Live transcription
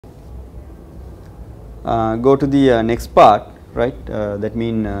go to the next part, right? That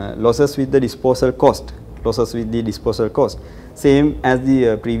means losses with the disposal cost. Losses with the disposal cost. Same as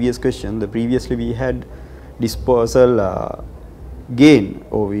the previous question. The previously we had disposal gain,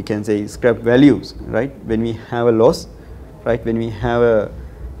 or we can say scrap values, right? When we have a loss, right? When we have a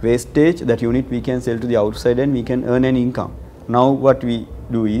wastage, that unit we can sell to the outside and we can earn an income. Now what we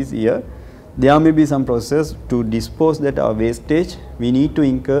do is here, there may be some process to dispose that our wastage. We need to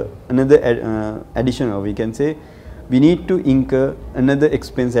incur another additional, we can say we need to incur another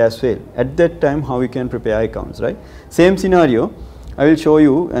expense as well. At that time, how we can prepare accounts, right? Same scenario, I will show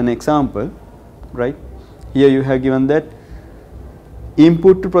you an example, right? Here you have given that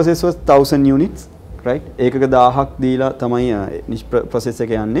input to process was 1000 units, right? ඒකක 1000ක් දීලා තමයි process එක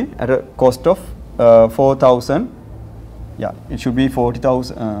යන්නේ at a cost of 4000. Yeah, it should be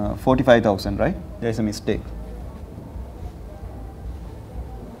 45,000, right? There is a mistake.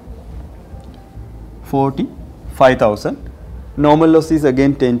 45,000. Normal loss is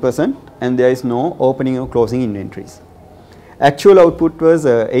again 10%, and there is no opening or closing inventories. Actual output was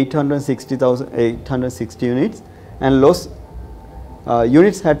 860 units, and loss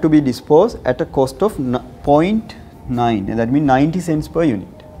units had to be disposed at a cost of 0.9, and that means 90 cents per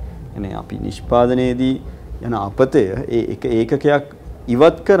unit. And අපි නිෂ්පාදනයේදී යන අපතය ඒක ඒකකයක්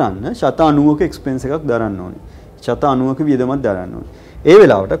ඉවත් කරන්න ශත 90ක expense එකක් දරන්න ඕනේ. ශත 90ක වියදමක් දරන්න ඕනේ. ඒ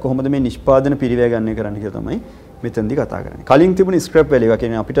වෙලාවට කොහොමද මේ නිෂ්පාදන පිරිවැය ගන්න කරන්න කියලා තමයි මෙතනදී කතා කරන්නේ. කලින් තිබුණ ස්ක්‍රැප් වැලියු එක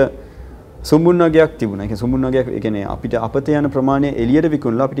කියන්නේ අපිට සුම්බුන් වගේක් තිබුණා. ඒක සුම්බුන් වගේක් ඒ කියන්නේ අපිට අපතේ යන ප්‍රමාණය එළියට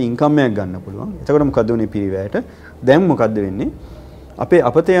විකුණලා අපිට ඉන්කම් එකක් ගන්න පුළුවන්. එතකොට මොකද්ද උනේ පිරිවැයට? දැන් මොකද්ද වෙන්නේ? අපේ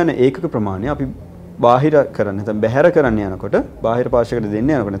අපතේ යන ඒකක ප්‍රමාණය අපි බාහිර කරන්න නැත්නම් බැහැර කරන්න යනකොට බාහිර පාර්ශවයකට දෙන්න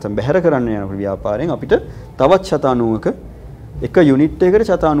යනකොට නැත්නම් බැහැර කරන්න යනකොට ව්‍යාපාරයෙන් අපිට තවත් ශත 90ක එක යුනිට් එකකට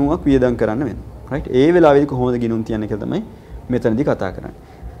ශත 90ක් වියදම් කරන්න වෙනවා. රයිට්? ඒ වෙලාවේදී කොහොමද ගිණුම් තියන්නේ කියලා තමයි මෙතනදී කතා කරන්නේ.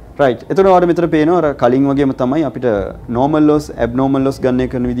 රයිට්? එතකොට ඔයාලට මෙතන පේනවා අර කලින් වගේම තමයි අපිට normal loss abnormal loss ගන්න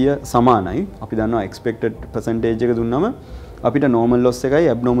කරන විදිය සමානයි. අපි දන්නවා expected percentage එක දුන්නම අපිට normal loss එකයි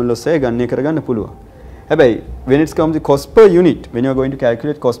abnormal loss එකයි ගන්න කරගන්න පුළුවන්. හැබැයි when it comes to cost per unit, when you are going to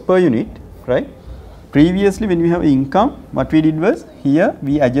calculate cost per unit, right? Previously when we have income, what we did was here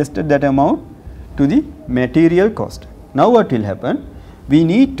we adjusted that amount to the material cost. Now what will happen? We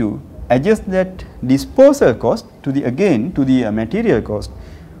need to adjust that disposal cost to the material cost.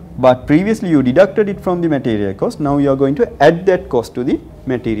 But previously you deducted it from the material cost. Now you are going to add that cost to the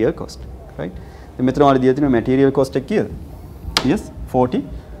material cost, right? The method of the material cost here, yes,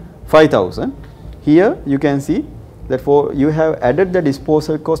 45,000. Here you can see that you have added the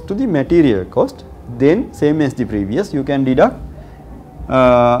disposal cost to the material cost. Then same as the previous, you can deduct,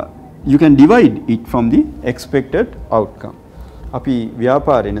 you can divide it from the expected outcome. අපි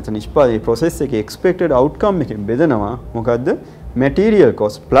ව්‍යාපාරේ නැත්නම් නිෂ්පාදනයේ process එකේ expected outcome එකෙන් බෙදනවා මොකද්ද? material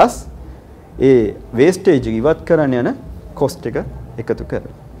cost plus ඒ wastage ඉවත් කරන්න යන cost එක එකතු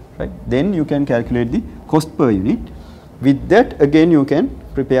කරලා, right? Then you can calculate the cost per unit. With that again you can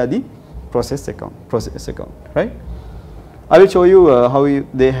prepare the process account, right? I will show you how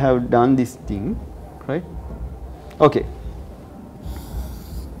they have done this thing, right? Okay.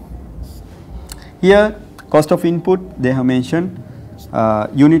 Here cost of input they have mentioned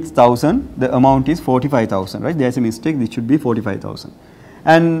units 1000, the amount is 45,000, right? There is a mistake, this should be 45,000.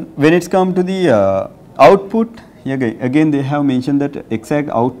 And when it's come to the output, again they have mentioned that exact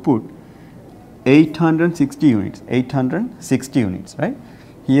output 860 units, right?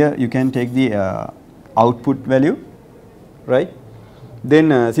 Here you can take the output value, right?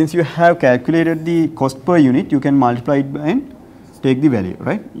 Then since you have calculated the cost per unit, you can multiply it and take the value,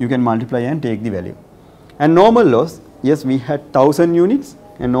 right? You can multiply and take the value. And normal loss, yes, we had 1000 units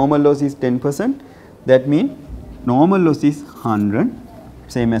and normal loss is 10%. That means normal loss is 100,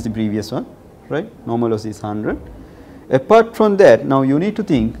 same as the previous one, right? Normal loss is 100. Apart from that, now you need to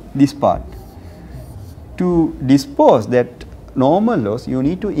think this part. To dispose that normal loss, you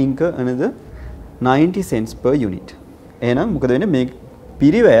need to incur another 90 cents per unit. එහෙනම් මොකද වෙන්නේ? මේ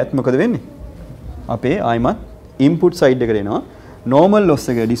පිරිවැයත් මොකද වෙන්නේ? අපේ ආයිමත් input side එකට එනවා. normal loss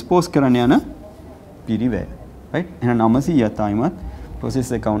එක dispose කරන්න යන පිරිවැය, right? එහෙනම් 900ත් ආයිමත් process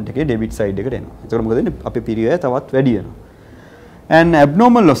account එකේ debit side එකට එනවා. එතකොට මොකද වෙන්නේ? අපේ පිරිවැය තවත් වැඩි වෙනවා. and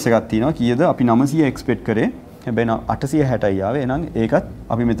abnormal loss එකක් තියෙනවා. කීයද? අපි 900 expect කරේ. හැබැයි 860යි ආවේ. එහෙනම් ඒකත්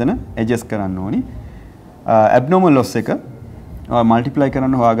අපි මෙතන adjust කරන්න ඕනි. abnormal loss එක multiply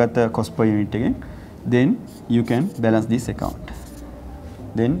කරන්න හොයාගත්ත cost per unit එකෙන්, then you can balance this account.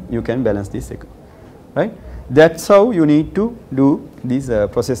 Right? That's how you need to do this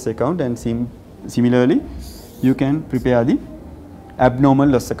process account, and similarly you can prepare the abnormal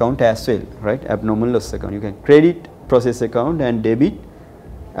loss account as well, right? Abnormal loss account, you can credit process account and debit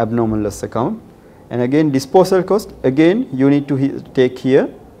abnormal loss account. And again disposal cost, again you need to take here,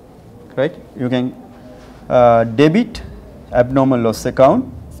 right? You can debit abnormal loss account,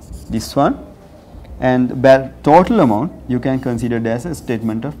 this one, and total amount you can consider as a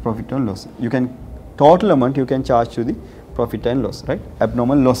statement of profit and loss. You can total amount you can charge to the profit and loss, right?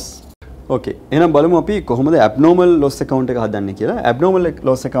 Abnormal loss. Okay, එහෙනම් බලමු අපි කොහොමද abnormal loss account එක හදන්නේ කියලා. Abnormal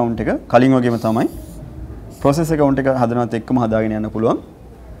loss account එක කලින් වගේම තමයි process account එක හදනවත් එක්කම හදාගෙන යන්න පුළුවන්.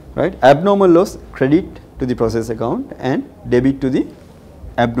 Right? Abnormal loss credit to the process account and debit to the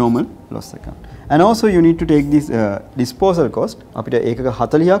abnormal loss account. And also you need to take this disposal cost. අපිට ඒකක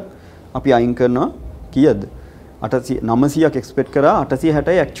 40ක් අපි අයින් කරනවා කීයද? 900ක් expect කරා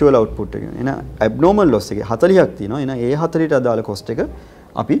 860යි actual output එක. එන abnormal loss එකේ 40ක් තියෙනවා. එන ඒ 40ට අදාළ cost එක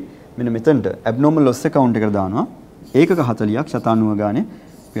අපි මෙන්න මෙතනට abnormal loss account එකට දානවා. ඒකක 40ක් 90 ගානේ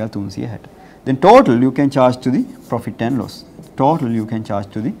රුපියල් 360. Then total you can charge to the profit and loss. Total you can charge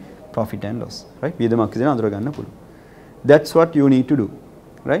to the profit and loss, right? වියදමක් විදිහට අඳුර ගන්න පුළුවන්. That's what you need to do,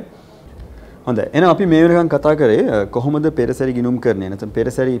 right? හොඳයි. එහෙනම් අපි මේ වෙනකන් කතා කරේ කොහොමද පෙරසැරි ගිණුම් කරන්නේ නැත්නම්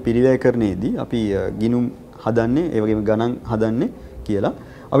පෙරසැරි පිරිවැය කරන්නේදී අපි ගිණුම් හදන්නේ ඒ වගේම ගණන් හදන්නේ කියලා.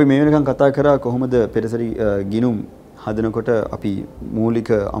 අපි මේ වෙනකන් කතා කරා කොහොමද පෙරසැරි ගිණුම් හදනකොට අපි මූලික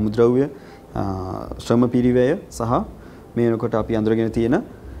අමුද්‍රව්‍ය ශ්‍රම පිරිවැය සහ මේ වෙනකොට අපි අඳුරගෙන තියෙන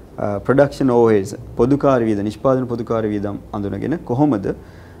production overheads පොදුකාර්ය වියදම් නිෂ්පාදන පොදුකාර්ය වියදම් අඳුනගෙන කොහොමද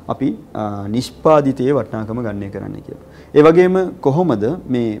අපි නිෂ්පාදිතයේ වටිනාකම ගණනය කරන්නේ කියලා. ඒ වගේම කොහොමද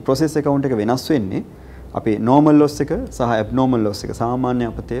මේ process account එක වෙනස් වෙන්නේ අපේ normal loss එක සහ abnormal loss එක සාමාන්‍ය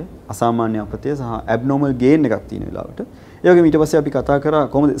අපතය අසාමාන්‍ය අපතය සහ abnormal gain එකක් තියෙන වෙලාවට. ඒ වගේම ඊට පස්සේ අපි කතා කරා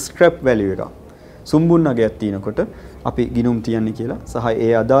කොහොමද scrap value එක සුම්බුන් නගයක් තියෙනකොට අපි ගිණුම් තියන්නේ කියලා සහ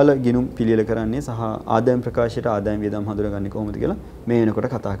ඒ අදාළ ගිණුම් පිළියෙල කරන්නේ සහ ආදායම් ප්‍රකාශයට ආදායම් වියදම් හඳුනගන්නේ කොහොමද කියලා මේ වෙනකොට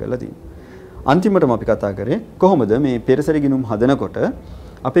කතා කරලා තියෙනවා. අන්තිමටම අපි කතා කරේ කොහොමද මේ පෙරසැරි ගිණුම් හදනකොට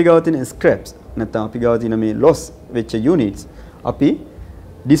අපි ගාව තියෙන scraps නැත්නම් අපි ගාව තියෙන මේ loss වෙච්ච units අපි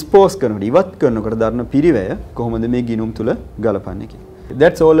dispose කරනකොට ඉවත් කරනකොට දරන පිරිවැය කොහොමද මේ ගිණුම් තුල ගලපන්නේ කියලා.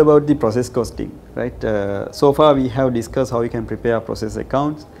 That's all about the process costing, right? So far we have discussed how you can prepare process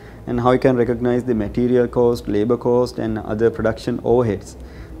accounts and how you can recognize the material cost, labor cost and other production overheads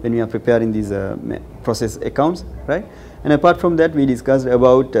when we are preparing these process accounts, right? And apart from that we discussed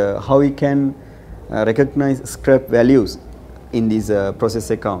about how we can recognize scrap values in these process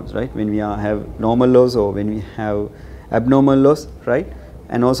accounts, right? When we have normal loss or when we have abnormal loss, right?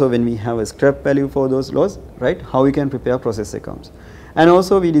 And also when we have a scrap value for those loss, right? How we can prepare process accounts. And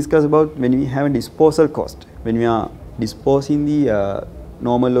also we discussed about when we have a disposal cost, when we are disposing the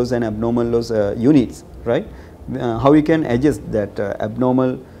normal loss and abnormal loss units, right? How we can adjust that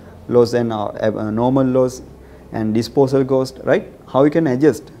abnormal loss and normal loss and disposal cost, right? How we can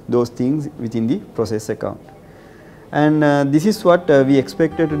adjust those things within the process account. And this is what we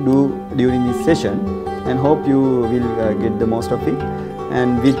expected to do during this session and hope you will get the most of it.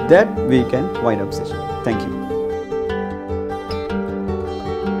 And with that we can wind up session. Thank you.